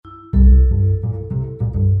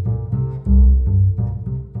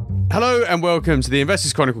Hello and welcome to the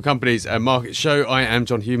Investors Chronicle Companies and Markets Show. I am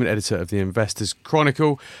John Human, editor of the Investors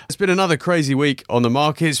Chronicle. It's been another crazy week on the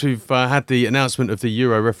markets. We've had the announcement of the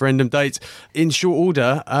Euro referendum date. In short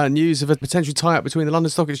order, news of a potential tie-up between the London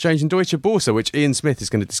Stock Exchange and Deutsche Börse, which Ian Smith is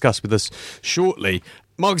going to discuss with us shortly.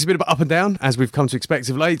 Markets a bit up and down, as we've come to expect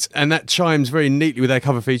of late, and that chimes very neatly with our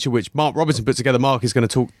cover feature, which Mark Robinson put together. Mark is going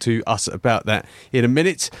to talk to us about that in a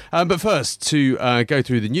minute. But first, to go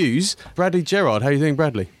through the news, Bradley Gerard. How are you doing,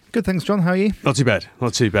 Bradley? Good, thanks, John. How are you? Not too bad,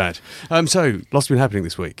 not too bad. So, lots been happening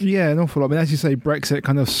this week. Yeah, an awful lot. I mean, as you say, Brexit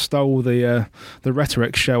kind of stole the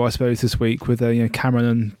rhetoric show, I suppose, this week with Cameron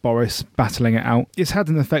and Boris battling it out. It's had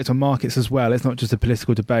an effect on markets as well. It's not just a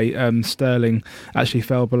political debate. Sterling actually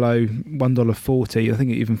fell below $1.40. I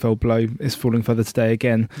think it even fell below. It's falling further today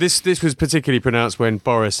again. This was particularly pronounced when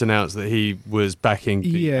Boris announced that he was backing.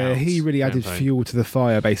 Yeah, he really added fuel to the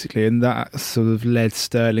fire, basically, and that sort of led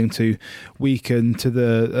Sterling to weaken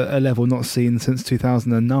to a level not seen since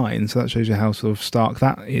 2009. So that shows you how sort of stark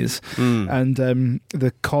that is. And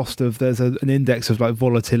the cost of there's an index of like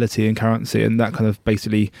volatility in currency, and that kind of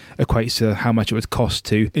basically equates to how much it would cost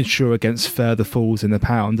to insure against further falls in the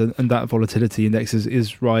pound, and that volatility index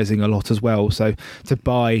is rising a lot as well. So to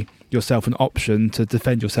buy yourself an option to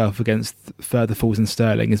defend yourself against further falls in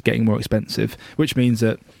sterling is getting more expensive, which means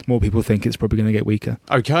that more people think it's probably going to get weaker.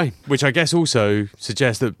 Okay, which I guess also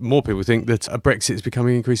suggests that more people think that a Brexit is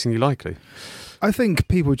becoming increasingly likely. I think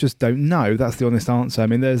people just don't know. That's the honest answer. I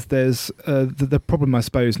mean, there's the problem, I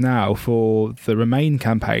suppose, now for the Remain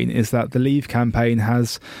campaign is that the Leave campaign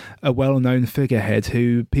has a well-known figurehead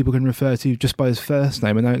who people can refer to just by his first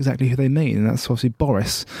name and know exactly who they mean, and that's obviously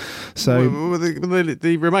Boris. So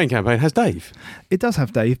the Remain campaign has Dave. It does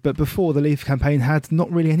have Dave, but before the Leave campaign had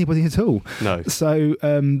not really anybody at all. No. So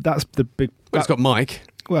that's the big... Well, it's got Mike.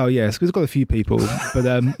 Well, yes, because it's got a few people, but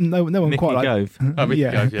no one Mickey quite like Gove. Mickey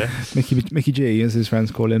Gove, yeah. Mickey G, as his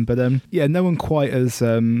friends call him. But no one quite as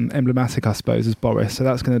emblematic, I suppose, as Boris. So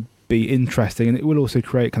that's going to be interesting, and it will also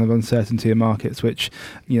create kind of uncertainty in markets, which,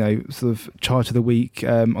 sort of chart of the week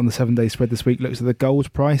on the 7-day spread this week looks at the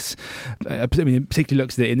gold price. It particularly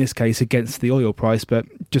looks at it in this case against the oil price, but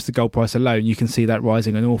just the gold price alone, you can see that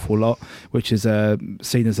rising an awful lot, which is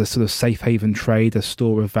seen as a sort of safe haven trade, a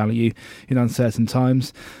store of value in uncertain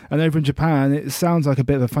times. And over in Japan, it sounds like a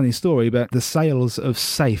bit of a funny story, but the sales of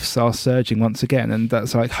safes are surging once again, and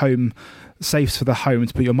that's like home safes for the home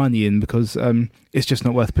to put your money in, because it's just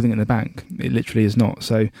not worth putting it in the bank. It literally is not.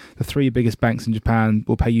 So the 3 biggest banks in Japan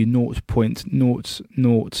will pay you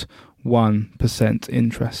 0.001%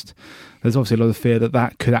 interest. There's obviously a lot of fear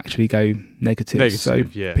that could actually go negative. So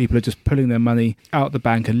people are just pulling their money out the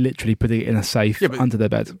bank and literally putting it in a safe under their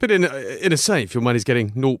bed. But in a safe, your money's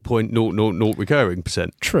getting 0.000 recurring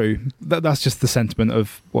percent. True. That's just the sentiment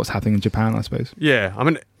of what's happening in Japan, I suppose. Yeah, I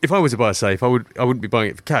mean, if I were to buy a safe, I wouldn't be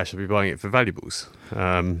buying it for cash. I'd be buying it for valuables.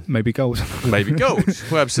 Maybe gold. Maybe gold.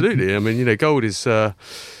 Well, absolutely. I mean, gold is the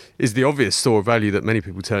obvious store of value that many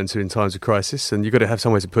people turn to in times of crisis, and you've got to have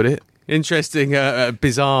somewhere to put it. Interesting,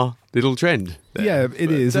 bizarre little trend there. Yeah,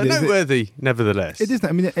 it is. Noteworthy, nevertheless. It is.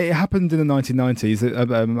 I mean, it happened in the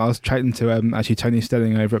 1990s. I was chatting to actually Tony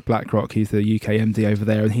Stelling over at BlackRock. He's the UK MD over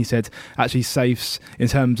there, and he said actually safes, in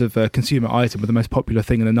terms of a consumer item, were the most popular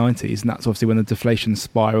thing in the 90s, and that's obviously when the deflation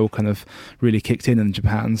spiral kind of really kicked in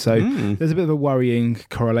Japan. So there's a bit of a worrying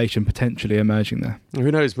correlation potentially emerging there. Who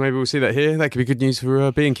knows? Maybe we'll see that here. That could be good news for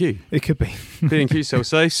B&Q. It could be. B&Q sell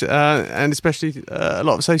safes, and especially a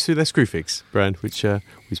lot of safes through their Screwfix brand, which we've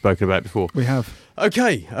spoken about before. We have.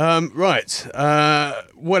 Okay, right.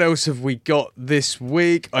 What else have we got this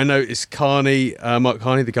week? I noticed Mark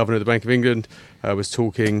Carney, the Governor of the Bank of England, was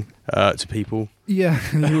talking to people. Yeah,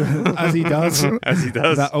 as he does. As he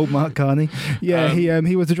does. That old Mark Carney. Yeah,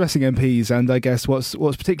 he was addressing MPs, and I guess what's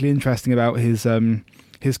particularly interesting about his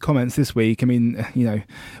comments this week, I mean,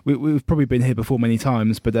 we've probably been here before many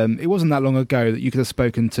times, but it wasn't that long ago that you could have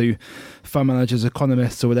spoken to fund managers,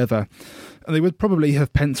 economists or whatever, and they would probably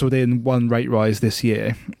have penciled in one rate rise this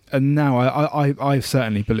year. And now I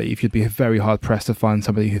certainly believe you'd be very hard-pressed to find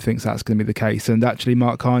somebody who thinks that's going to be the case. And actually,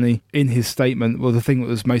 Mark Carney, in his statement, well, the thing that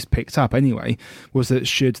was most picked up anyway, was that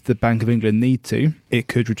should the Bank of England need to, it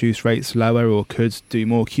could reduce rates lower or could do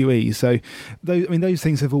more QE. So, those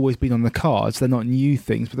things have always been on the cards. They're not new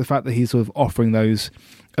things, but the fact that he's sort of offering those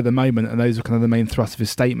at the moment, and those are kind of the main thrust of his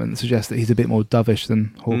statement, suggests that he's a bit more dovish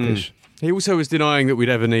than hawkish. He also was denying that we'd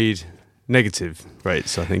ever need negative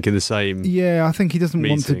rates, I think, in the same Yeah, I think he doesn't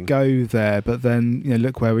want to go there, but then,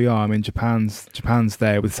 look where we are. I mean, Japan's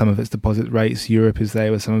there with some of its deposit rates. Europe is there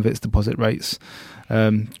with some of its deposit rates.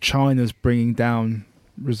 China's bringing down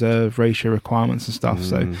reserve ratio requirements and stuff.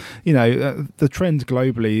 So, the trend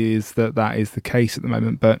globally is that is the case at the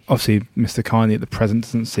moment. But obviously, Mr. Carney at the present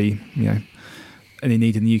doesn't see, any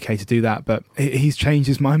need in the UK to do that. But he's changed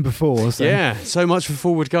his mind before. So. Yeah, so much for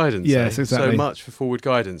forward guidance. Yes, exactly. So much for forward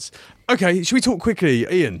guidance. Okay, should we talk quickly,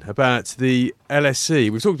 Ian, about the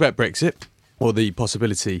LSE? We've talked about Brexit, or the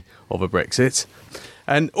possibility of a Brexit.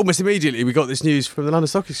 And almost immediately we got this news from the London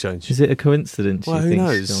Stock Exchange. Is it a coincidence, Well, you who think,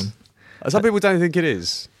 knows? John? Some people don't think it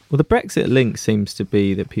is. Well, the Brexit link seems to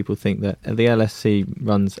be that people think that the LSE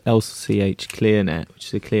runs LCH ClearNet, which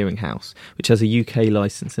is a clearing house, which has a UK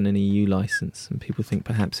licence and an EU licence. And people think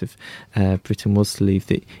perhaps if Britain was to leave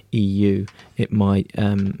the EU, it might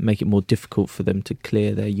make it more difficult for them to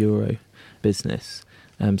clear their euro business.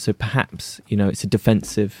 So perhaps, it's a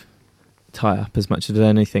defensive tie-up as much as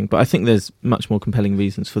anything. But I think there's much more compelling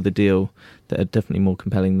reasons for the deal that are definitely more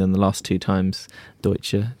compelling than the last two times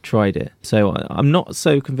Deutsche tried it. So I'm not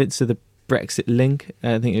so convinced of the Brexit link.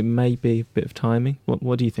 I think it may be a bit of timing.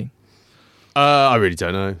 What do you think? I really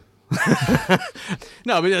don't know.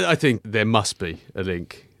 No, I mean, I think there must be a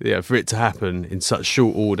link. For it to happen in such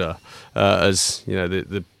short order, as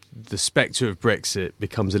the spectre of Brexit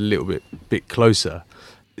becomes a little bit closer.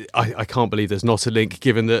 I can't believe there's not a link,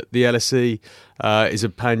 given that the LSE is a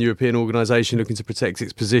pan-European organisation looking to protect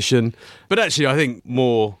its position. But actually, I think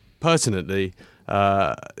more pertinently,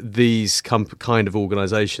 these kind of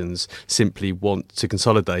organisations simply want to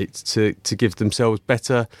consolidate to give themselves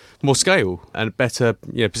more scale and better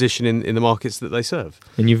position in the markets that they serve.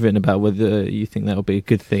 And you've written about whether you think that will be a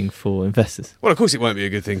good thing for investors. Well, of course it won't be a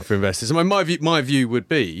good thing for investors. I mean, my view would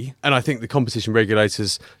be, and I think the competition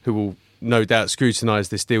regulators who will no doubt scrutinise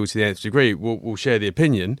this deal to the nth degree will share the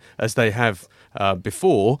opinion, as they have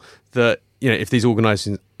before, that if these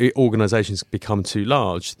organisations become too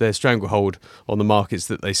large, their stranglehold on the markets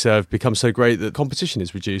that they serve becomes so great that competition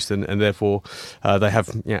is reduced, and therefore they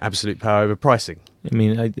have absolute power over pricing. I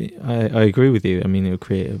mean, I agree with you. I mean, it will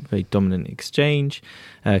create a very dominant exchange,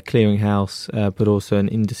 clearinghouse, but also an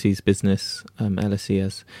indices business. LSE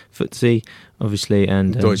has FTSE, obviously,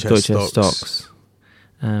 and Deutsche has stocks.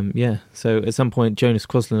 So at some point, Jonas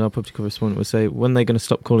Quaslin, our property correspondent, will say, when are they going to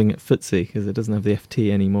stop calling it FTSE, because it doesn't have the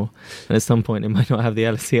FT anymore, and at some point it might not have the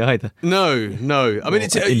LSE either. No. I mean,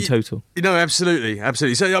 it's in total. No,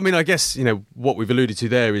 absolutely. So, I mean, I guess what we've alluded to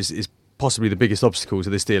there is possibly the biggest obstacle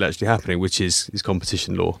to this deal actually happening, which is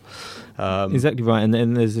competition law. Exactly right. And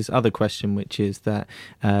then there's this other question, which is that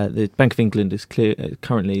the Bank of England is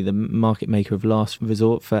currently the market maker of last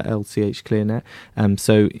resort for LCH ClearNet.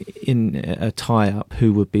 So in a tie-up,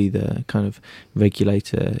 who would be the kind of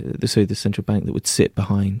regulator, the central bank that would sit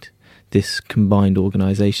behind this combined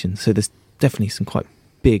organisation? So there's definitely some quite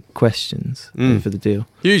big questions for the deal.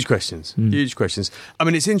 Huge questions. I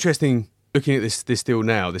mean, it's interesting looking at this deal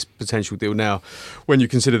now, this potential deal now, when you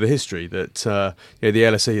consider the history that the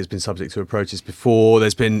LSE has been subject to approaches before.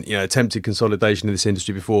 There's been attempted consolidation in this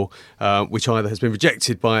industry before, which either has been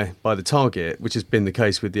rejected by the target, which has been the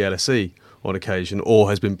case with the LSE on occasion, or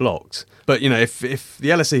has been blocked. But if the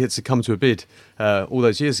LSE had succumbed to a bid all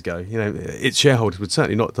those years ago, its shareholders would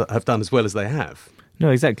certainly not have done as well as they have. No,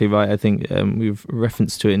 exactly right. I think we've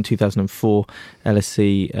referenced to it in 2004.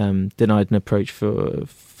 LSE denied an approach for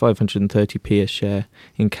 530p a share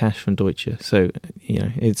in cash from Deutsche. So,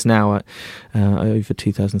 it's now at over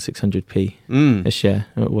 2,600p a share.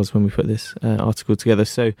 It was when we put this article together.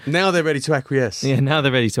 So now they're ready to acquiesce. Yeah, now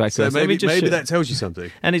they're ready to acquiesce. So maybe that tells you something.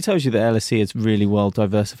 And it tells you that LSE has really well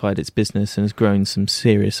diversified its business and has grown some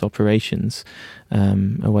serious operations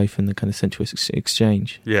away from the kind of central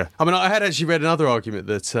exchange. Yeah. I mean, I had actually read another argument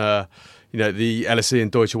that the LSE and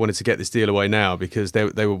Deutsche wanted to get this deal away now because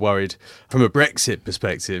they were worried from a Brexit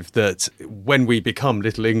perspective that when we become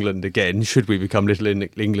Little England again, should we become Little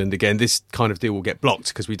England again, this kind of deal will get blocked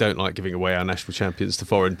because we don't like giving away our national champions to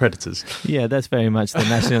foreign predators. Yeah, that's very much the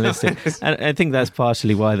nationalistic. And I think that's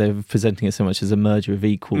partially why they're presenting it so much as a merger of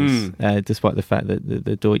equals, despite the fact that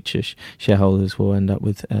the Deutsche shareholders will end up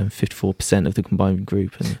with 54% of the combined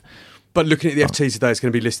group. But looking at the FT today, it's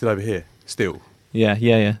going to be listed over here still.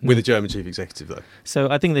 Yeah. With a German chief executive, though. So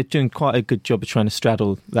I think they're doing quite a good job of trying to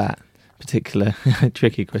straddle that particular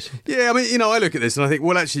tricky question. Yeah, I mean, I look at this and I think,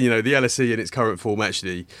 well, actually, the LSE in its current form,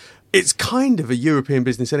 actually, it's kind of a European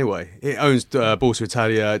business anyway. It owns Borsa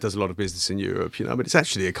Italia, it does a lot of business in Europe, but it's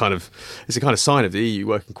actually a kind of sign of the EU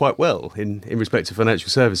working quite well in respect to financial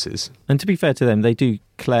services. And to be fair to them, they do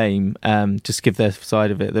claim, just give their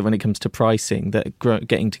side of it, that when it comes to pricing, that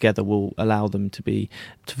getting together will allow them to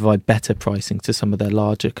provide better pricing to some of their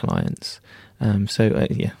larger clients.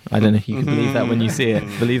 Yeah, I don't know if you can believe that when you see it.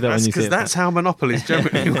 Believe that when you see it. Because that's how monopolies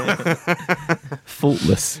generally work.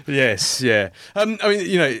 Faultless. Yes, yeah. I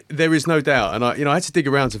mean, there is no doubt, and I had to dig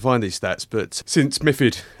around to find these stats, but since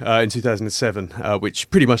MiFID in 2007, which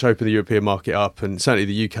pretty much opened the European market up, and certainly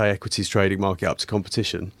the UK equities trading market up to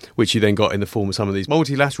competition, which you then got in the form of some of these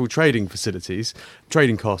multilateral trading facilities,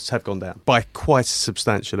 trading costs have gone down by quite a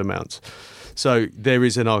substantial amount. So there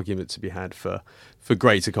is an argument to be had for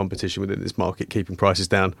greater competition within this market, keeping prices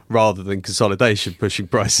down rather than consolidation pushing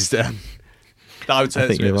prices down. I would say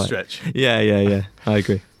that's a bit of a stretch. Yeah. I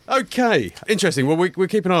agree. Okay, interesting. Well, we'll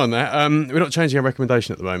keep an eye on that. We're not changing our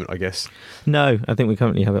recommendation at the moment, I guess. No, I think we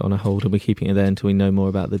currently have it on a hold and we're keeping it there until we know more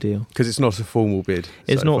about the deal. Because it's not a formal bid.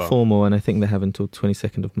 It's not formal, and I think they have until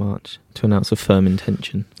 22nd of March to announce a firm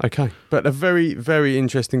intention. Okay, but a very, very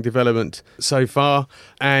interesting development so far.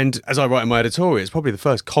 And as I write in my editorial, it's probably the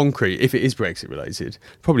first concrete, if it is Brexit related,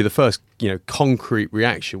 probably the first concrete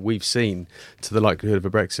reaction we've seen to the likelihood of a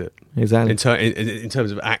Brexit. Exactly. In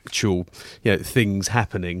terms of actual things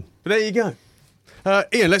happening. But there you go.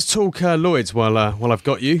 Ian, let's talk Lloyds while I've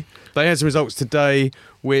got you. They had some results today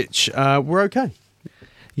which were okay.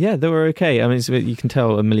 Yeah, they were okay. I mean, you can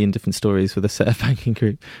tell a million different stories with a set of banking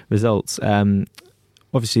group results.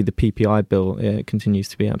 Obviously, the PPI bill continues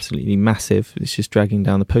to be absolutely massive. It's just dragging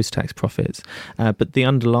down the post-tax profits. But the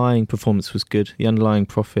underlying performance was good. The underlying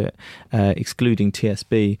profit, excluding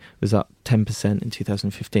TSB, was up 10% in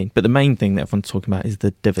 2015. But the main thing that everyone's talking about is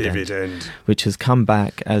the dividend, which has come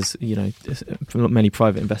back as many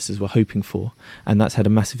private investors were hoping for. And that's had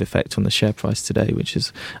a massive effect on the share price today, which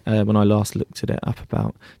is, when I last looked at it, up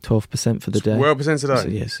about 12% for the day. 12% today? So,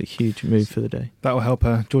 yes, a huge move for the day. That will help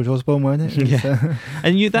George Osborne, won't it? Yeah.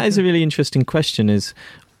 And that is a really interesting question, is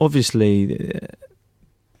obviously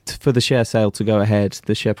for the share sale to go ahead,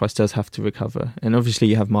 the share price does have to recover. And obviously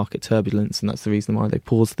you have market turbulence, and that's the reason why they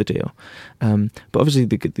paused the deal. But obviously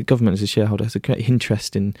the government as a shareholder has a great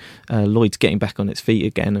interest in Lloyds getting back on its feet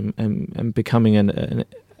again and becoming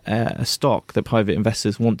a stock that private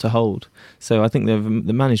investors want to hold. So I think the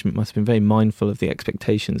management must have been very mindful of the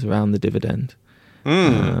expectations around the dividend.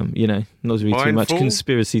 Not to be too much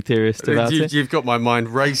conspiracy theorist about it. You've got my mind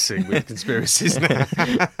racing with conspiracies now.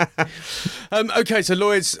 Okay, so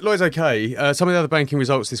Lloyd's okay. Some of the other banking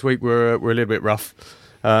results this week were a little bit rough.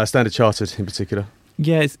 Standard Chartered in particular.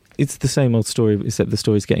 Yeah, it's the same old story, except the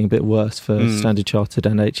story's getting a bit worse for Standard Chartered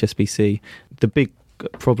and HSBC. The big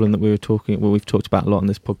problem that we've talked about a lot on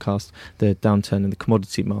this podcast, the downturn in the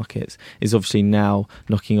commodity markets, is obviously now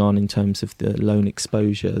knocking on in terms of the loan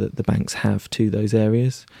exposure that the banks have to those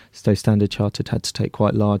areas. So Standard Chartered had to take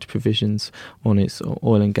quite large provisions on its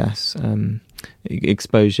oil and gas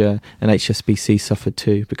exposure, and HSBC suffered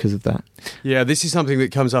too because of that. Yeah, this is something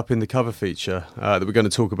that comes up in the cover feature that we're going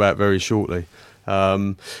to talk about very shortly.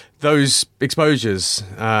 Those exposures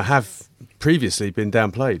have previously been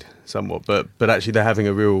downplayed somewhat, but actually they're having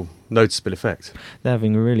a real noticeable effect. They're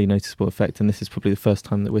having a really noticeable effect, and this is probably the first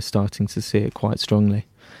time that we're starting to see it quite strongly.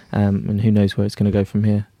 And who knows where it's going to go from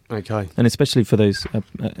here. Okay. And especially for those,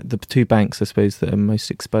 the two banks, I suppose, that are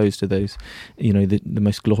most exposed to those, the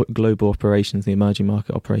most global operations, the emerging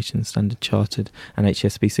market operations, Standard Chartered and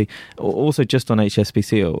HSBC. Also, just on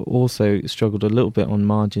HSBC, also struggled a little bit on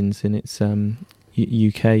margins in its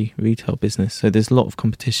UK retail business. So there's a lot of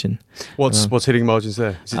competition. What's hitting margins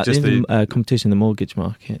there? Is it just the competition in the mortgage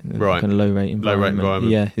market? Right. Kind of low rate environment.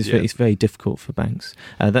 Yeah, it's very difficult for banks.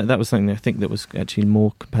 That was something I think that was actually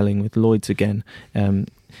more compelling with Lloyds again.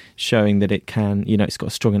 Showing that it can, it's got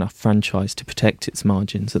a strong enough franchise to protect its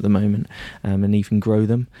margins at the moment and even grow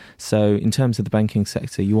them. So in terms of the banking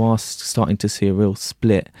sector, you are starting to see a real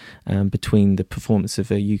split between the performance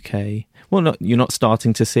of a UK. Well, you're not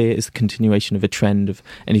starting to see it. It's the continuation of a trend of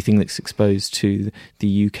anything that's exposed to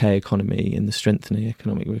the UK economy and the strengthening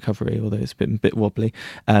economic recovery, although it's been a bit wobbly,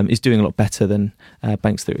 is doing a lot better than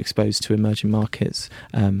banks that are exposed to emerging markets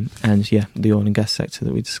and the oil and gas sector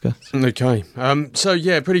that we discussed. Okay.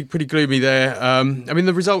 Pretty gloomy there.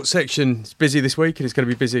 The results section is busy this week, and it's going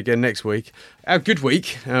to be busy again next week. Our good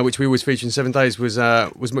week, which we always feature in 7 days, was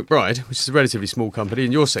McBride, which is a relatively small company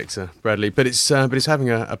in your sector, Bradley, but it's having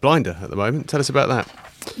a blinder at the moment. Tell us about that.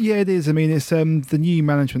 Yeah, it is. I mean, it's the new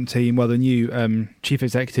management team. Well, the new chief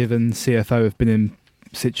executive and CFO have been in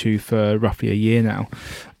situ for roughly a year now.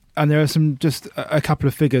 And there are just a couple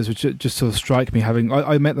of figures which just sort of strike me.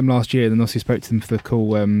 I met them last year and then also spoke to them for the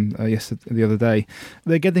call the other day.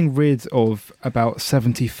 They're getting rid of about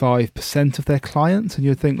 75% of their clients, and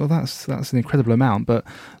you'd think, well, that's an incredible amount. But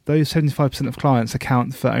those 75% of clients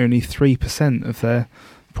account for only 3% of their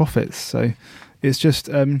profits. So it's just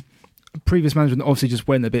previous management obviously just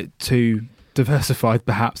went a bit too diversified,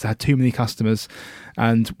 perhaps. They had too many customers,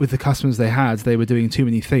 and with the customers they had, they were doing too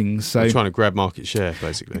many things. So they're trying to grab market share,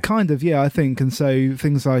 basically. Kind of, yeah, I think. And so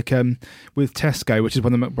things like with Tesco, which is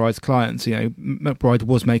one of McBride's clients, McBride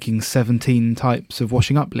was making 17 types of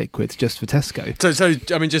washing up liquids just for Tesco. So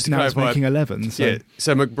I mean, just to now clarify, it's making 11. So. Yeah.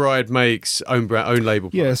 So McBride makes own label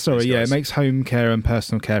products. Yeah, sorry, it makes home care and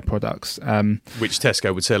personal care products, which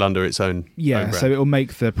Tesco would sell under its own. Yeah, own so it will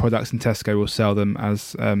make the products, and Tesco will sell them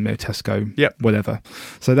as Tesco, whatever.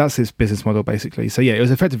 So that's its business model, basically. So yeah, it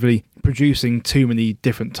was effectively producing too many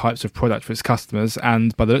different types of product for its customers,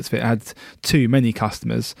 and by the looks of it had too many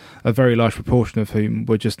customers, a very large proportion of whom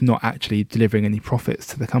were just not actually delivering any profits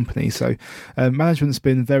to the company. So management's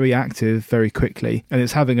been very active very quickly, and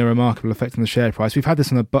it's having a remarkable effect on the share price. We've had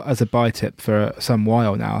this as a buy tip for some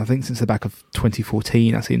while now. I think since the back of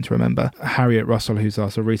 2014, I seem to remember. Harriet Russell, who's our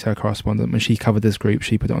sort of retail correspondent, when she covered this group,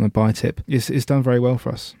 she put it on a buy tip. It's done very well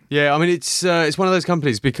for us. Yeah, I mean, it's one of those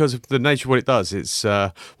companies, because of the nature of what it does. It's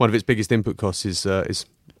one of its biggest input costs is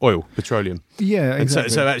oil, petroleum. Yeah, exactly.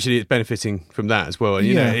 And so actually it's benefiting from that as well. And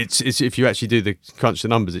you know, it's if you actually do the crunch the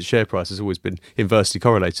numbers, its share price has always been inversely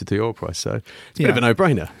correlated to the oil price. So it's a bit of a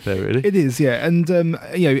no-brainer there, really. It is, yeah. And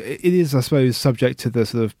it is, I suppose, subject to the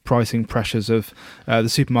sort of pricing pressures of the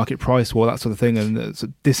supermarket price war, that sort of thing, and the sort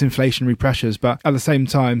of disinflationary pressures. But at the same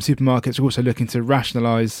time, supermarkets are also looking to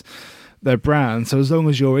rationalise their brand. So as long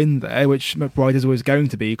as you're in there, which McBride is always going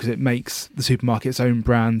to be because it makes the supermarket's own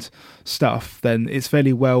brand stuff, then it's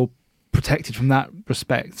fairly well protected from that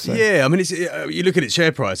respect. So. Yeah, I mean, you look at its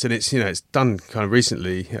share price, and it's done kind of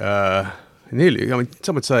recently, nearly. I mean,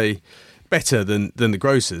 some would say better than the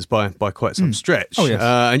grocers by quite some stretch. Oh, yes.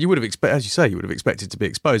 And you would have as you say, you would have expected to be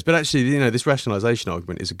exposed. But actually, this rationalisation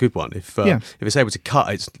argument is a good one. If it's able to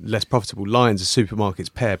cut its less profitable lines as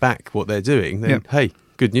supermarkets pare back what they're doing, then hey.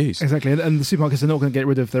 Good news. Exactly, and the supermarkets are not going to get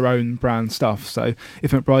rid of their own brand stuff. So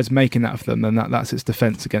if McBride's making that for them, then that's its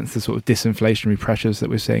defence against the sort of disinflationary pressures that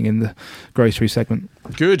we're seeing in the grocery segment.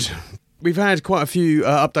 Good. We've had quite a few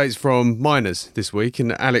updates from miners this week,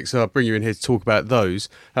 and Alex, I'll bring you in here to talk about those.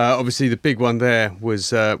 Obviously, the big one there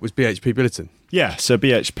was BHP Billiton. Yeah, so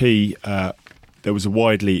BHP, there was a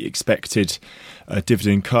widely expected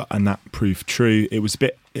dividend cut, and that proved true. It was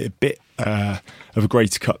a bit of a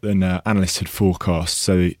greater cut than analysts had forecast,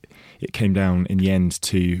 so it came down in the end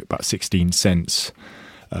to about 16 cents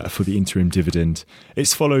for the interim dividend.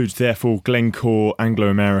 It's followed, therefore, Glencore, Anglo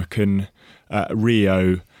American,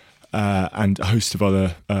 Rio, and a host of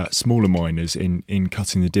other smaller miners in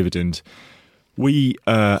cutting the dividend. We've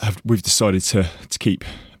decided to keep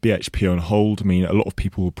BHP on hold. I mean, a lot of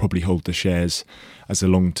people will probably hold the shares as a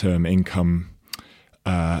long-term income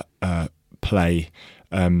play.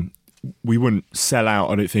 We wouldn't sell out,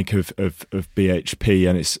 I don't think, of BHP,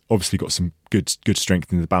 and it's obviously got some good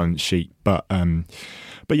strength in the balance sheet. But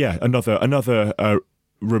yeah, another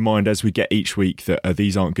reminder as we get each week that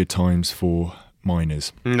these aren't good times for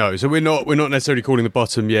miners. No, so we're not necessarily calling the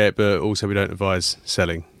bottom yet, but also we don't advise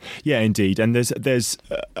selling. Yeah, indeed, and there's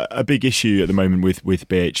a big issue at the moment with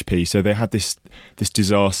BHP. So they had this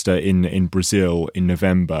disaster in Brazil in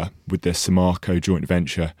November with their Samarco joint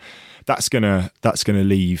venture. That's gonna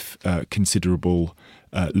leave considerable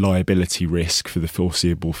liability risk for the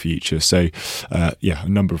foreseeable future. So, a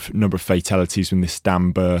number of fatalities when this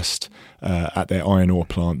dam burst at their iron ore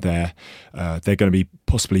plant there. They're going to be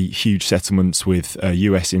possibly huge settlements with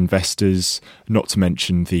US investors, not to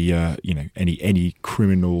mention the any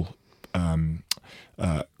criminal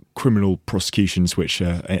prosecutions which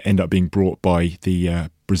end up being brought by the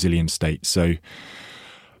Brazilian state. So.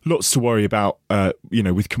 Lots to worry about,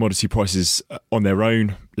 with commodity prices on their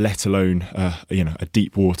own, let alone, a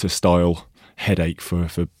deep water style headache for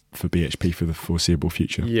BHP for the foreseeable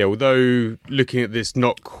future. Yeah, although looking at this,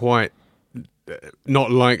 not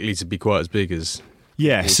likely to be quite as big as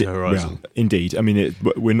Horizon. Well, indeed. I mean,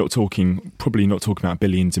 we're probably not talking about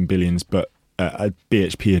billions and billions, but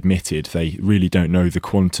BHP admitted they really don't know the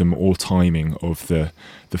quantum or timing of the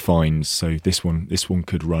fines, so this one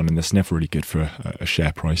could run, and that's never really good for a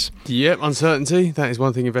share price. Yep, uncertainty, that is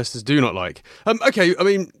one thing investors do not like. Okay, I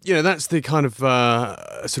mean, that's the kind of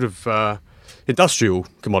industrial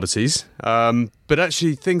commodities, but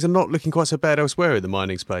actually things are not looking quite so bad elsewhere in the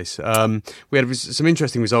mining space. We had some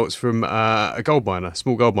interesting results from a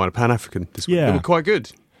small gold miner, Pan African, this week. They were quite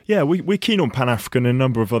good. Yeah, we're keen on Pan African and a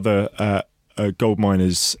number of other gold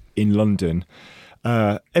miners in London.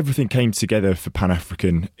 Everything came together for Pan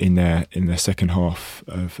African in their second half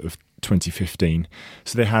of 2015.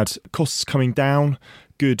 So they had costs coming down,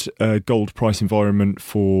 good gold price environment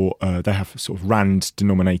for they have sort of rand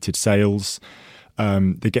denominated sales.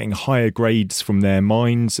 They're getting higher grades from their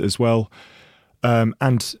mines as well.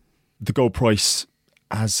 And the gold price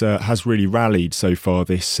has really rallied so far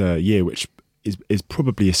this year, which is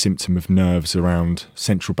probably a symptom of nerves around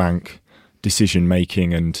central bank decision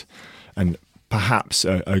making and perhaps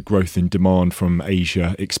a growth in demand from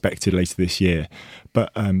Asia expected later this year.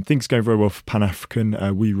 But things go very well for Pan African.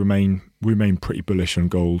 We remain pretty bullish on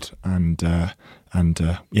gold, and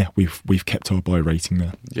we've kept our buy rating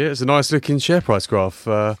there. Yeah, it's a nice looking share price graph,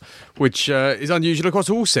 which is unusual across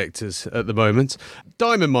all sectors at the moment.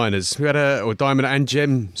 Diamond miners, or diamond and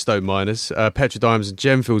gemstone miners, Petra Diamonds and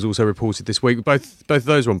Gemfields also reported this week. Both of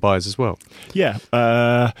those were on buys as well. Yeah,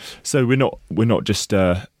 so we're not just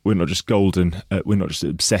golden. We're not just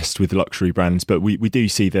obsessed with luxury brands, but we do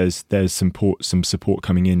see there's some support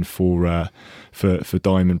coming in for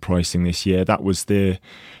diamond pricing this year. That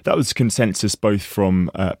was consensus both from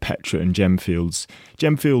Petra and Gemfields.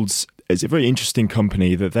 Gemfields is a very interesting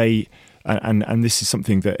company that they. And this is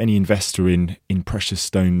something that any investor in precious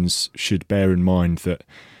stones should bear in mind, that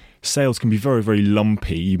sales can be very, very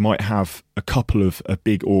lumpy. You might have a couple of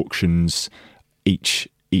big auctions each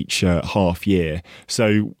half year.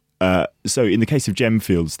 So in the case of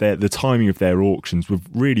Gemfields, the timing of their auctions were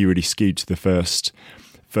really, really skewed to the first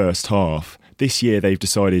half. This year they've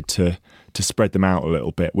decided to spread them out a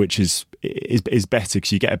little bit, which is better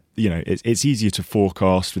because you get it's easier to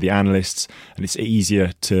forecast for the analysts, and it's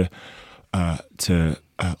easier to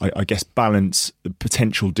I guess balance the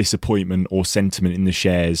potential disappointment or sentiment in the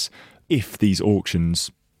shares if these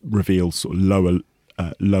auctions reveal sort of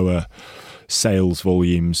lower sales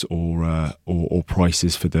volumes or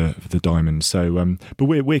prices for the diamonds. So, but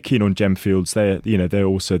we're keen on Gemfields. They're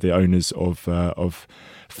also the owners of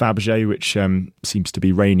Fabergé, which seems to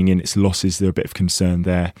be reining in its losses. There's a bit of concern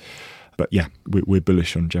there. But yeah, we're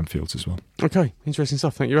bullish on Gemfields as well. Okay, interesting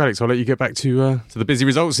stuff. Thank you, Alex. I'll let you get back to the busy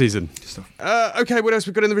results season. Okay, what else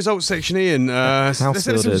we've got in the results section, Ian? House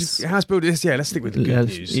builders. House builders, yeah, let's stick with the good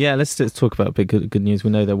news. Yeah, let's talk about big good news.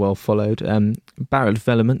 We know they're well followed. Barratt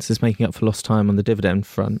Developments is making up for lost time on the dividend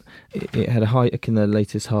front. It had a hike in the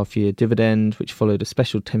latest half-year dividend, which followed a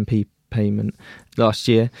special 10p payment last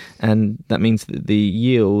year, and that means that the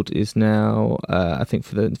yield is now I think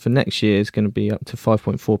for next year is going to be up to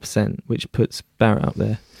 5.4%, which puts Barratt up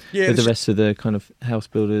there with the rest of the kind of house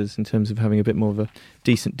builders in terms of having a bit more of a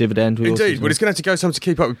decent dividend. Indeed, well, it's going to have to go some to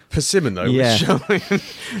keep up with Persimmon though, which showing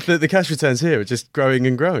that the cash returns here are just growing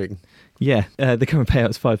and growing. Yeah, the current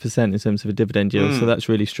payout is 5% in terms of a dividend yield, so that's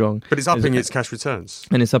really strong. But it's upping its cash returns.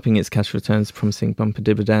 And it's upping its cash returns, promising bumper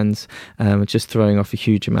dividends, just throwing off a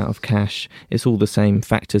huge amount of cash. It's all the same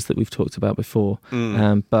factors that we've talked about before.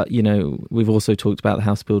 But, we've also talked about the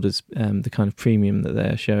house builders, the kind of premium that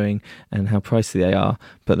they're showing and how pricey they are,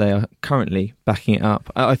 but they are currently backing it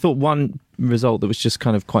up. I thought one result that was just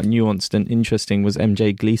kind of quite nuanced and interesting was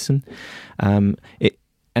MJ Gleeson.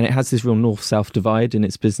 And it has this real north-south divide in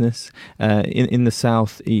its business. In the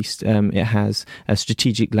south-east, it has a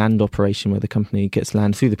strategic land operation where the company gets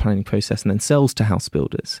land through the planning process and then sells to house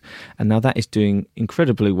builders. And now that is doing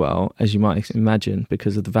incredibly well, as you might imagine,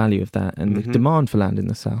 because of the value of that and the demand for land in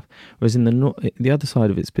the south. Whereas in the other side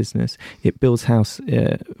of its business, it builds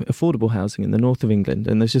affordable housing in the north of England.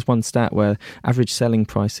 And there's just one stat where average selling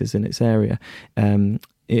prices in its area in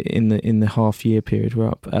the half-year period were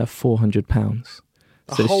up £400.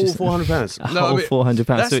 So whole £400.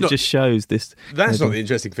 £400. So it just shows this. That's not the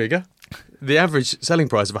interesting figure. The average selling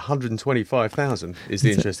price of 125,000 is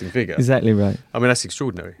the interesting figure. Exactly right. I mean, that's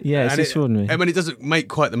extraordinary. Yeah, it's extraordinary. I mean, it doesn't make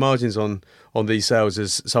quite the margins on these sales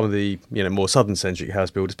as some of the more southern-centric house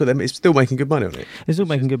builders, but it's still making good money on it. It's still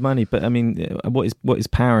making good money, but I mean, what is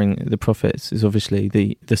powering the profits is obviously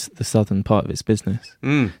the southern part of its business.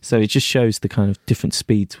 So it just shows the kind of different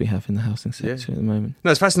speeds we have in the housing sector at the moment. No,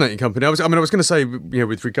 it's a fascinating company. I was going to say,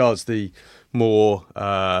 with regards to the more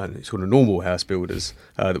sort of normal house builders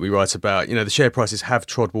that we write about, the share prices have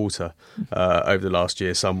trod water over the last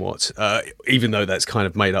year somewhat, even though that's kind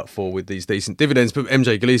of made up for with these decent dividends. But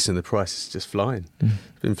MJ Gleeson, the price is just flying.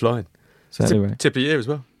 It's been flying. Exactly right. Tip of the year as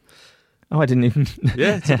well. Oh, I didn't even...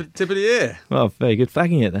 Yeah, tip of the year. Well, very good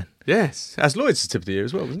flagging it then. Yes, as Lloyd's tip of the year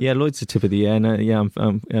as well, wasn't it? Yeah, Lloyd's the tip of the year. And,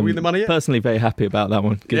 I'm in the money yet? Personally very happy about that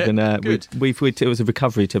one. Given good. It was a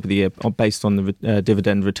recovery tip of the year based on the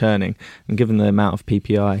dividend returning, and given the amount of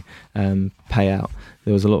PPI payout,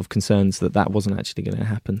 there was a lot of concerns that wasn't actually going to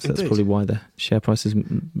happen. So that's probably why the share price has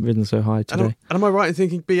risen so high today. And am I right in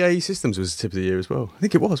thinking BAE Systems was the tip of the year as well? I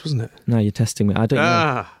think it was, wasn't it? No, you're testing me. I don't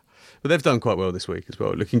know. But they've done quite well this week as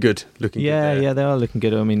well. Looking good. Yeah, they are looking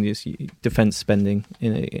good. I mean, defence spending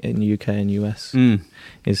in the UK and US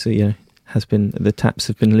is has been, the taps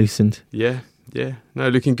have been loosened. Yeah. No,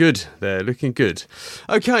 looking good there, looking good.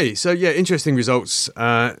 Okay, so yeah, interesting results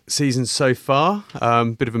season so far.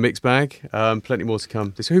 Bit of a mixed bag. Plenty more to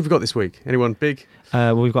come. Who have we got this week? Anyone big?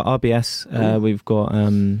 Well, we've got RBS, we've got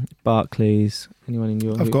Barclays. Anyone in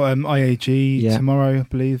your? I've got IAG tomorrow, I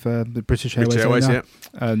believe, the British Airways owner,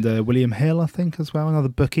 and William Hill, I think, as well, another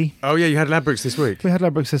bookie. Oh yeah, you had Ladbrokes this week. We had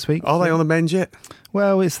Ladbrokes this week. Are they on the mend yet?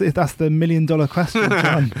 Well, that's the $1 million question,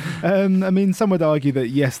 John. I mean, some would argue that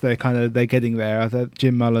yes, they're getting there.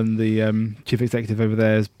 Jim Mullen, the chief executive over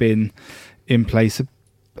there, has been in place,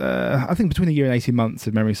 I think, between a year and 18 months,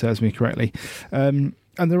 if memory serves me correctly.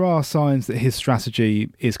 And there are signs that his strategy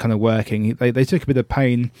is kind of working. They took a bit of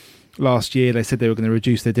pain last year. They said they were going to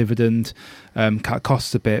reduce their dividend, cut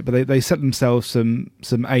costs a bit, but they set themselves some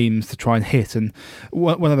aims to try and hit. And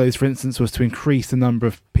one of those, for instance, was to increase the number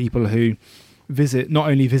of people who not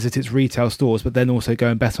only visit its retail stores, but then also go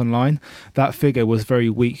and bet online. That figure was very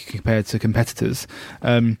weak compared to competitors.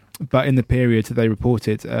 But in the period that they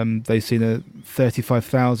reported, they've seen a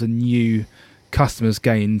 35,000 new customers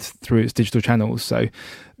gained through its digital channels. So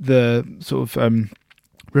the sort of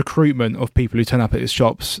recruitment of people who turn up at its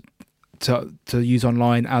shops to use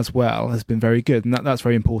online as well has been very good, and that's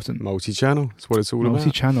very important. Multi-channel, that's what it's all about.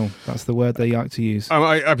 Multi-channel, that's the word they like to use.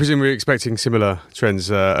 I presume we're expecting similar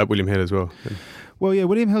trends at William Hill as well. Well, yeah,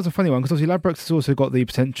 William Hill's a funny one, because obviously Ladbrokes has also got the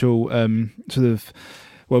potential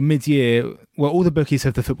mid-year. Well, all the bookies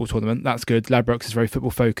have the football tournament. That's good. Ladbrokes is very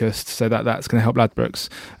football focused, so that's going to help Ladbrokes.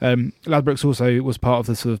 Ladbrokes also was part of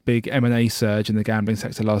the sort of big M&A surge in the gambling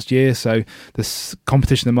sector last year. So the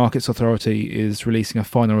Competition and Markets Authority is releasing a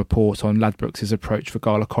final report on Ladbrokes' approach for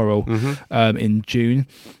Gala Coral in June.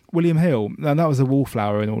 William Hill, now that was a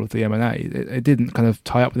wallflower in all of the M&A. It didn't kind of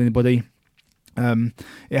tie up with anybody.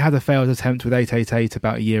 It had a failed attempt with 888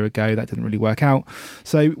 about a year ago. That didn't really work out.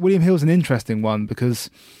 So William Hill's an interesting one because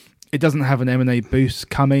it doesn't have an M&A boost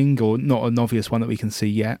coming, or not an obvious one that we can see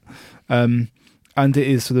yet. And it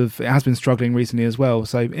has been struggling recently as well.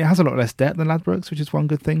 So it has a lot less debt than Ladbrokes, which is one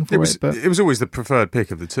good thing for it. But it was always the preferred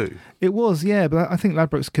pick of the two. It was, yeah. But I think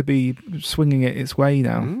Ladbrokes could be swinging it its way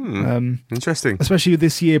now. Interesting. Especially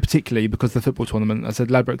this year particularly, because the football tournament, I said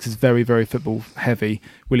Ladbrokes is very, very football heavy.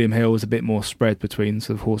 William Hill is a bit more spread between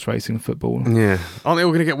sort of horse racing and football. Yeah. Aren't they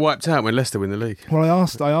all going to get wiped out when Leicester win the league? Well, I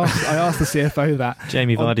asked the CFO that.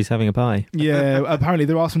 Jamie Vardy's having a pie. Yeah, apparently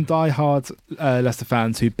there are some die-hard Leicester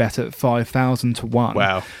fans who bet at 5,000 to 1.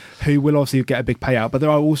 Wow. Who will obviously get a big payout, but there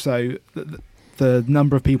are also the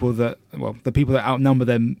number of people the people that outnumber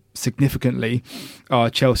them significantly are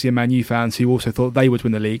Chelsea and Man U fans who also thought they would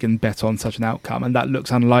win the league and bet on such an outcome, and that looks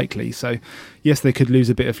unlikely. So yes, they could lose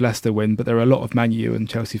a bit if Leicester win, but there are a lot of Man U and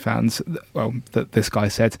Chelsea fans, that this guy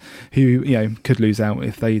said, who could lose out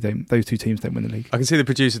if those two teams don't win the league. I can see the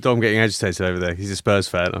producer Dom getting agitated over there. He's a Spurs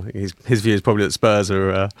fan. I think his view is probably that Spurs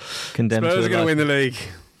are condemned. Spurs are going to win the league.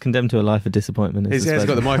 Condemned to a life of disappointment. He's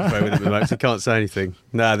got the microphone with him at the moment, so he can't say anything.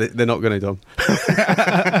 No, they're not going to, Dom.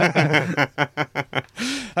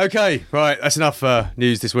 Okay, right, that's enough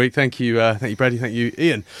news this week. Thank you, Brady. Thank you,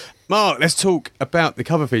 Ian. Mark, let's talk about the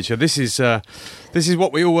cover feature. This is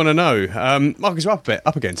what we all want to know. Markets were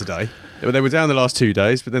up again today. They were down the last 2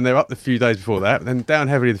 days, but then they were up the few days before that, then down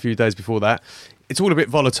heavily the few days before that. It's all a bit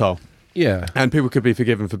volatile. Yeah. And people could be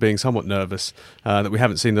forgiven for being somewhat nervous that we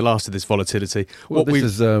haven't seen the last of this volatility. Well,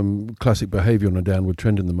 this is classic behaviour on a downward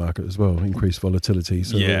trend in the market as well, increased volatility.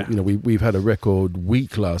 So, yeah. We've had a record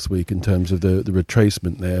week last week in terms of the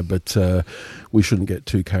retracement there, but we shouldn't get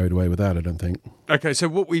too carried away with that, I don't think. Okay, so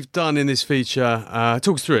what we've done in this feature,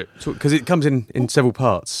 talk us through it, because it comes in several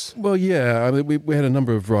parts. Well, yeah, I mean, we had a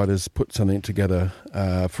number of writers put something together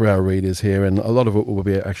for our readers here, and a lot of it will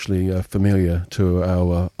be actually familiar to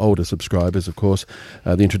our older subscribers, of course.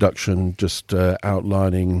 The introduction just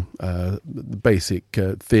outlining the basic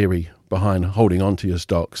theory behind holding on to your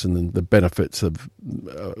stocks and then the benefits of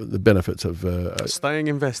staying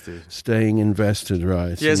invested. Staying invested,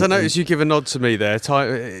 right? Yes, I noticed you give a nod to me there.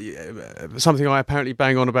 Something I apparently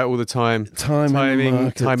bang on about all the time. Time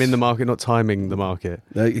in the market, not timing the market.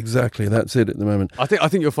 Exactly, that's it at the moment. I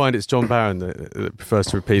think you'll find it's John Barron that prefers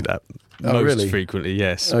to repeat that. Most frequently,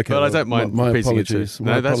 yes. Okay, but I don't mind repeating apologies. it.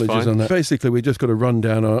 No, that's fine. On that. Basically, we just got to run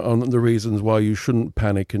down on the reasons why you shouldn't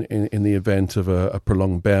panic in the event of a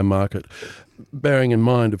prolonged bear market. Bearing in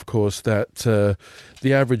mind, of course, that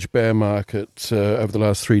the average bear market over the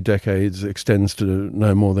last 3 decades extends to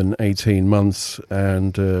no more than 18 months,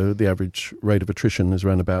 and the average rate of attrition is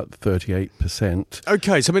around about 38%.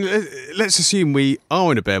 Okay, so I mean, let's assume we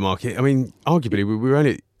are in a bear market. I mean, arguably, we were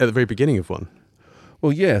only at the very beginning of one.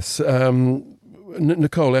 Well, yes.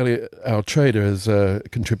 Nicole Elliott, our trader, has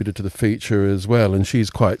contributed to the feature as well, and she's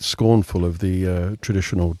quite scornful of the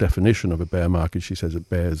traditional definition of a bear market. She says that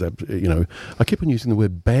bears, I keep on using the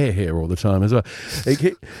word bear here all the time as well.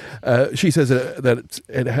 She says that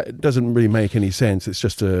it doesn't really make any sense. It's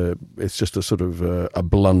just a sort of a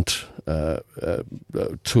blunt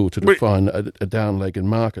tool to define a down leg in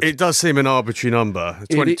markets. It does seem an arbitrary number,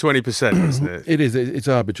 20%, doesn't it? It is. It's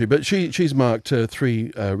arbitrary, but she's marked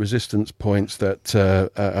 3 resistance points that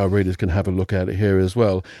our readers can have a look at here as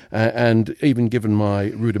well. And even given my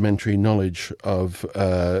rudimentary knowledge of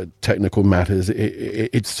technical matters,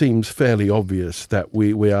 it seems fairly obvious that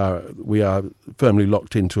we are firmly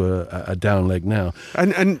locked into a down leg now.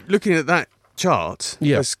 And looking at that chart,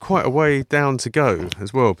 there's quite a way down to go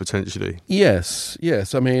as well, potentially. Yes.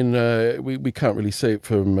 I mean, we can't really see it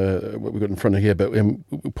from what we've got in front of here, but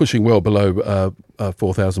pushing well below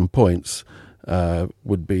 4,000 points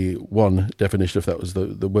would be one definition if that was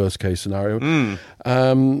the worst case scenario.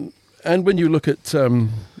 And when you look at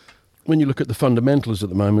the fundamentals at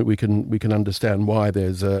the moment, we can understand why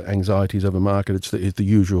there's anxieties over market. It's the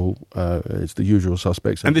usual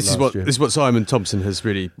suspects. And this is what Simon Thompson has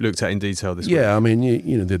really looked at in detail this week. Yeah, I mean,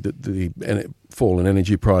 the fall in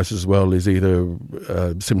energy prices as well is either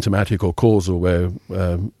symptomatic or causal, where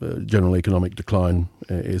general economic decline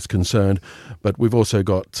is concerned. But we've also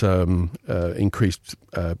got increased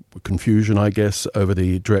confusion, I guess, over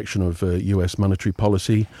the direction of US monetary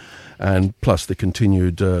policy. And plus the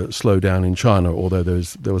continued slowdown in China, although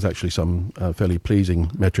there was actually some fairly pleasing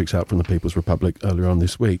metrics out from the People's Republic earlier on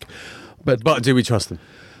this week. But do we trust them?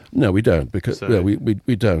 No, we don't, because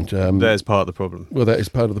we don't. There's part of the problem. Well, that is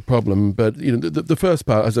part of the problem. But the first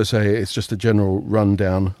part, as I say, it's just a general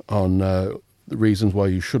rundown on the reasons why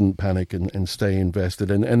you shouldn't panic and stay invested,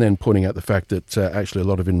 and then pointing out the fact that actually a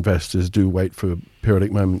lot of investors do wait for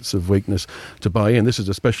periodic moments of weakness to buy in. This is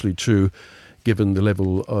especially true given the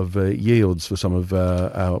level of yields for some of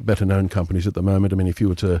our better-known companies at the moment. I mean, if you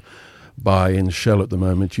were to buy in Shell at the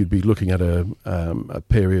moment, you'd be looking at a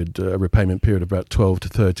repayment period of about 12 to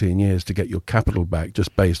 13 years to get your capital back,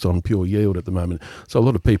 just based on pure yield at the moment. So a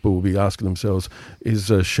lot of people will be asking themselves,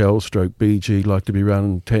 is Shell stroke BG like to be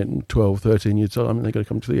around 10, 12, 13 years old? I mean, they're going to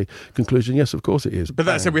come to the conclusion, yes, of course it is. But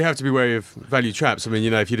that said, we have to be wary of value traps. I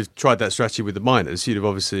mean, if you'd have tried that strategy with the miners, you'd have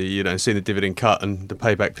obviously, seen the dividend cut and the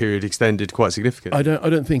payback period extended quite significantly. I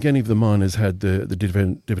don't think any of the miners had the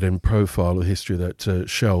dividend profile or history that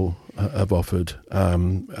Shell have offered.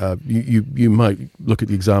 You might look at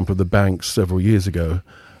the example of the banks several years ago,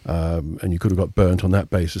 and you could have got burnt on that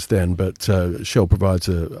basis then, but Shell provides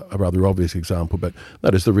a rather obvious example, but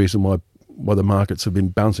that is the reason why the markets have been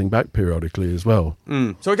bouncing back periodically as well.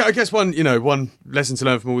 So I guess one lesson to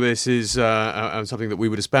learn from all this is something that we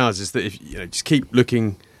would espouse is that if just keep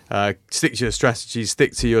looking. Stick to your strategies,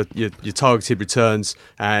 stick to your targeted returns,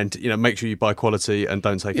 and make sure you buy quality and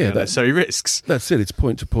don't take unnecessary risks. That's it. It's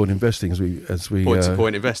point-to-point investing, as we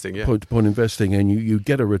point-to-point investing. Yeah, point-to-point investing, and you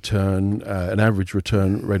get a return, an average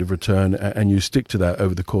rate of return, and you stick to that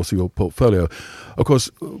over the course of your portfolio. Of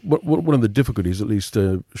course, one of the difficulties, at least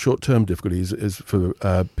short-term difficulties, is for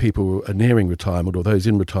people nearing retirement or those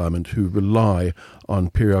in retirement who rely on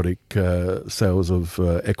periodic sales of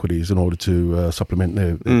equities in order to supplement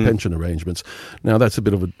their pension arrangements. Now, that's a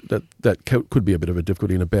bit of that could be a bit of a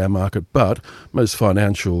difficulty in a bear market, but most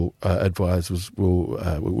financial advisors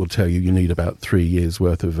will tell you need about 3 years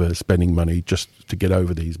worth of spending money just to get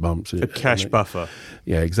over these bumps. A cash buffer.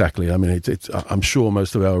 Yeah, exactly. I mean, I'm sure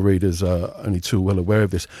most of our readers are only too well aware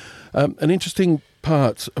of this. An interesting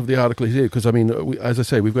part of the article is here, because I mean, as I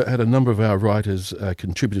say, we've had a number of our writers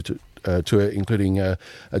contributed to it, including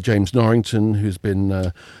James Norrington, who's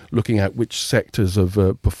been looking at which sectors have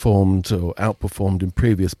performed or outperformed in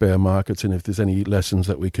previous bear markets, and if there's any lessons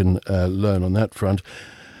that we can learn on that front.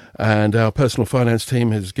 And our personal finance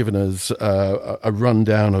team has given us a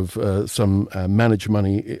rundown of some managed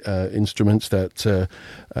money instruments that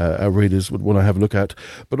our readers would want to have a look at.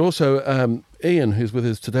 But also, Ian, who's with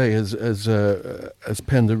us today, has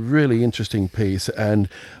penned a really interesting piece. And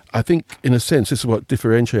I think, in a sense, this is what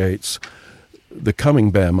differentiates the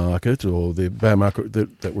coming bear market, or the bear market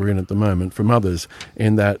that we're in at the moment, from others,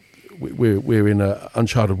 in that we're in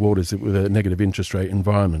uncharted waters with a negative interest rate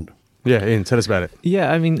environment. Yeah, Ian, tell us about it.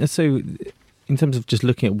 Yeah, I mean, so in terms of just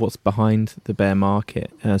looking at what's behind the bear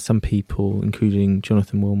market, some people, including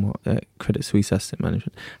Jonathan Wilmot at Credit Suisse Asset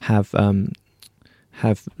Management, have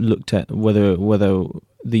looked at whether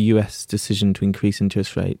the US decision to increase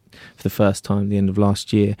interest rate for the first time at the end of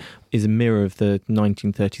last year is a mirror of the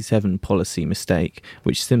 1937 policy mistake,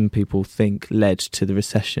 which some people think led to the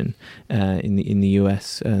recession in the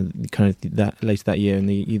US, kind of that later that year and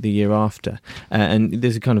the year after. And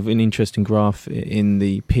there's a kind of an interesting graph in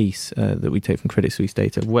the piece that we take from Credit Suisse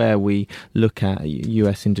data, where we look at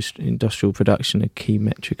US industrial production, a key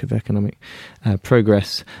metric of economic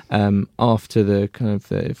progress, after the kind of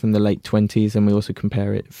from the late 20s, and we also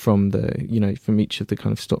compare it from from each of the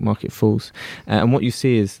kind of stock market falls. And what you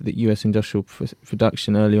see is that US industrial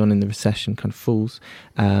production early on in the recession kind of falls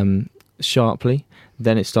sharply,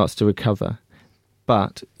 then it starts to recover.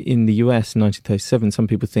 But in the US in 1937, some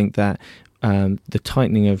people think that the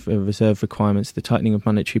tightening of reserve requirements, the tightening of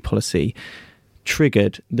monetary policy,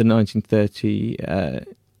 triggered the 1937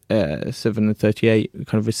 and 38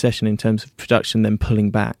 kind of recession in terms of production, then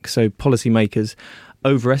pulling back. So policymakers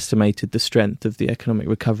overestimated the strength of the economic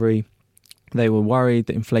recovery. They were worried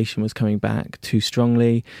that inflation was coming back too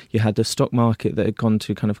strongly. You had the stock market that had gone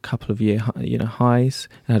to kind of a couple of year highs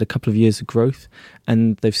and had a couple of years of growth.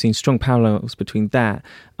 And they've seen strong parallels between that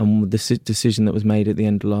and the decision that was made at the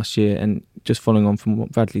end of last year. And just following on from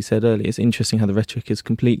what Bradley said earlier, it's interesting how the rhetoric has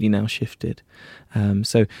completely now shifted.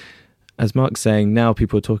 So as Mark's saying, now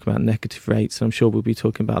people are talking about negative rates, and I'm sure we'll be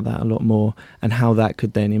talking about that a lot more, and how that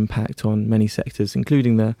could then impact on many sectors,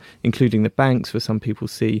 including the banks, where some people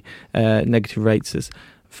see negative rates as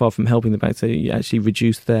far from helping the banks. They actually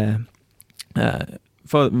reduce their.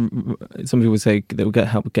 Some people would say they will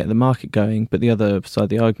help get the market going, but the other side of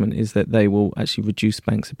the argument is that they will actually reduce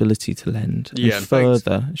banks' ability to lend and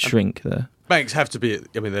further shrink the. Banks have to be.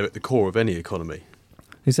 They're at the core of any economy.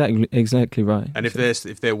 Exactly right. And if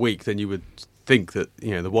they're weak, then you would think that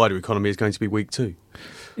the wider economy is going to be weak too.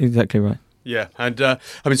 Exactly right. Yeah, and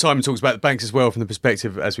Simon talks about the banks as well from the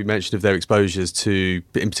perspective, as we mentioned, of their exposures to,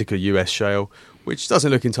 in particular, US shale, which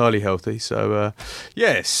doesn't look entirely healthy. So,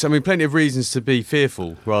 yes, plenty of reasons to be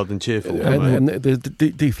fearful rather than cheerful. And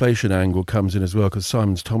the deflation angle comes in as well, because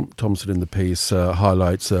Simon Thompson in the piece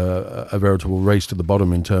highlights a veritable race to the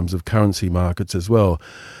bottom in terms of currency markets as well.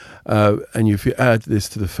 And if you add this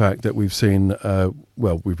to the fact that we've seen,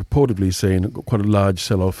 we've reportedly seen quite a large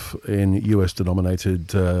sell-off in US-denominated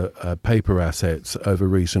paper assets over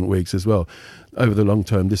recent weeks as well. Over the long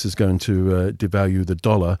term, this is going to devalue the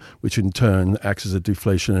dollar, which in turn acts as a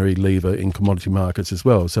deflationary lever in commodity markets as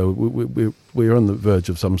well. So we're on the verge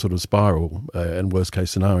of some sort of spiral and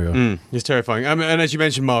worst-case scenario. It's terrifying. And as you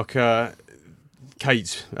mentioned, Mark,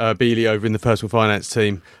 Kate Bealey over in the personal finance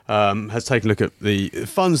team has taken a look at the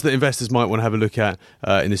funds that investors might want to have a look at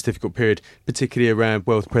in this difficult period, particularly around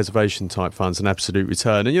wealth preservation type funds and absolute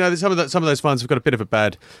return. And some of those funds have got a bit of a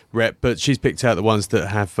bad rep, but she's picked out the ones that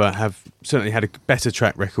have certainly had a better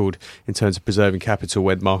track record in terms of preserving capital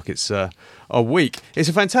when markets are weak. It's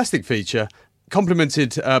a fantastic feature,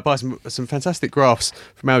 complemented by some fantastic graphs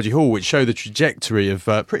from Algy Hall, which show the trajectory of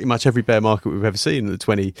pretty much every bear market we've ever seen in the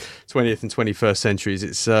 20th and 21st centuries.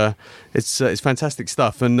 It's fantastic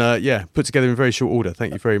stuff, and put together in very short order.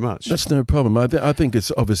 Thank you very much. That's no problem. I think it's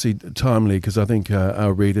obviously timely, because I think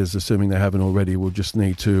our readers, assuming they haven't already, will just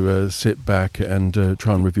need to sit back and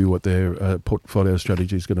try and review what their portfolio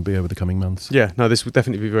strategy is going to be over the coming months. Yeah, no, this will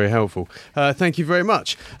definitely be very helpful. Thank you very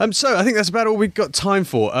much. So I think that's about all we've got time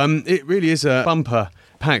for. It really is a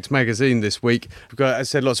bumper-packed magazine this week. We've got, as I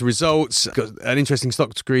said, lots of results. Got an interesting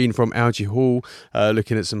stock screen from Algy Hall,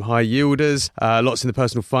 looking at some high yielders. Lots in the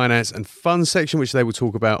personal finance and funds section, which they will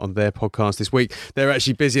talk about on their podcast this week. They're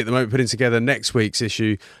actually busy at the moment putting together next week's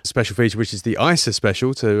issue special feature, which is the ISA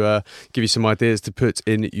special, to give you some ideas to put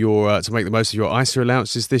in to make the most of your ISA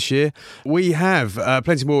allowances this year. We have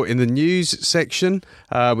plenty more in the news section,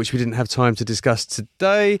 which we didn't have time to discuss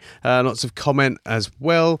today. Lots of comment as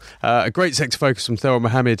well. A great sector focus from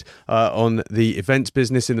Thurl Mohammed on the events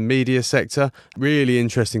business in the media sector. Really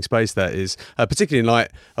interesting space that is, particularly in light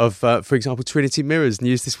of, for example, Trinity Mirror's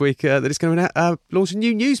news this week that it's going to launch a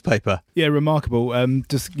new newspaper. Yeah, remarkable.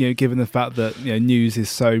 Just given the fact that news is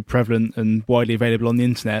so prevalent and widely available on the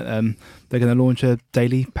internet, they're going to launch a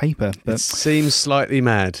daily paper. But it seems slightly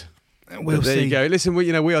mad. We'll there see. You go. Listen,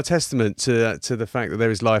 we are testament to the fact that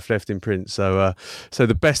there is life left in print. So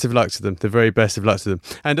the best of luck to them, the very best of luck to them.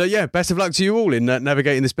 And best of luck to you all in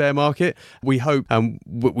navigating this bear market. We hope and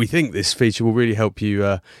we think this feature will really help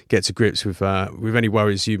you get to grips with any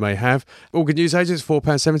worries you may have. All Good News Agents,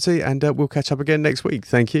 £4.70, and we'll catch up again next week.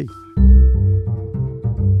 Thank you.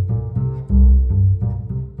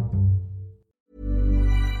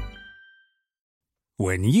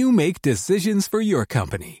 When you make decisions for your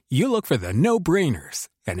company, you look for the no-brainers.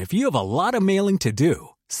 And if you have a lot of mailing to do,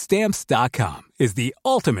 Stamps.com is the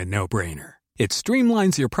ultimate no-brainer. It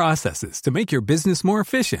streamlines your processes to make your business more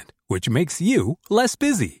efficient, which makes you less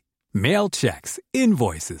busy. Mail checks,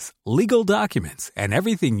 invoices, legal documents, and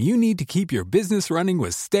everything you need to keep your business running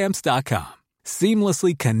with Stamps.com.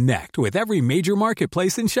 Seamlessly connect with every major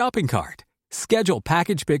marketplace and shopping cart. Schedule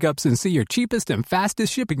package pickups and see your cheapest and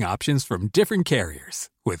fastest shipping options from different carriers,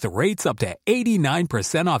 with rates up to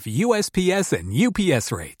 89% off USPS and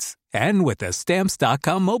UPS rates. And with the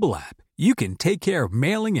Stamps.com mobile app, you can take care of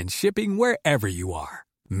mailing and shipping wherever you are.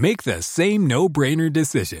 Make the same no-brainer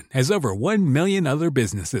decision as over 1 million other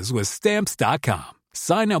businesses with Stamps.com.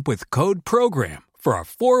 Sign up with code PROGRAM for a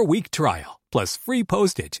 4-week trial, plus free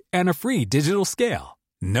postage and a free digital scale.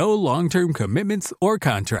 No long-term commitments or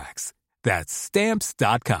contracts. That's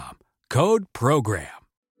Stamps.com. Code PROGRAM.